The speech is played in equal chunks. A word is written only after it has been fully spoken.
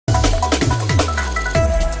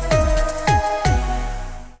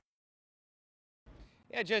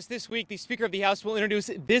Yeah, just this week, the Speaker of the House will introduce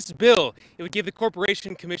this bill. It would give the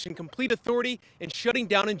Corporation Commission complete authority in shutting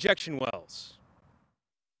down injection wells.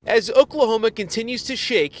 As Oklahoma continues to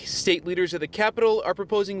shake, state leaders of the Capitol are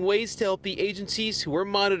proposing ways to help the agencies who are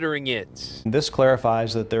monitoring it. This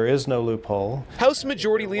clarifies that there is no loophole. House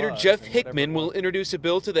Majority Leader Jeff Hickman will introduce a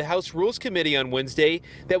bill to the House Rules Committee on Wednesday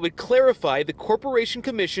that would clarify the Corporation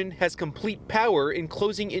Commission has complete power in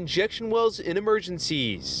closing injection wells in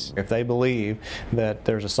emergencies. If they believe that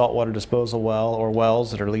there's a saltwater disposal well or wells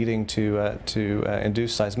that are leading to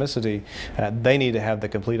induced seismicity, they need to have the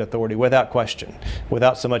complete authority without question,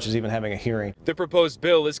 without so much as even having a hearing. The proposed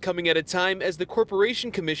bill is coming at a time as the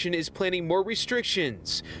Corporation Commission is planning more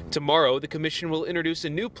restrictions. Tomorrow, the commission will introduce a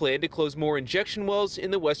new plan to close more injection wells in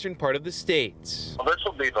the western part of the state. Well, this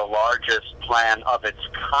will be the largest plan of its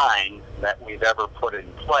kind that we've ever put in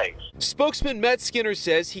place. Spokesman Matt Skinner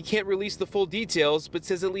says he can't release the full details, but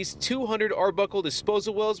says at least 200 Arbuckle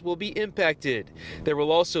disposal wells will be impacted. There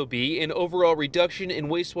will also be an overall reduction in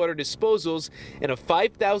wastewater disposals in a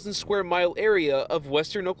 5,000 square mile area of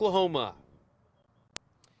western Oklahoma.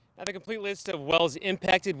 Now, the complete list of wells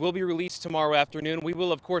impacted will be released tomorrow afternoon. We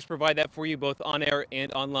will, of course, provide that for you both on air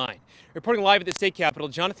and online. Reporting live at the state capitol,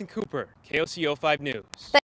 Jonathan Cooper, KOCO 5 News.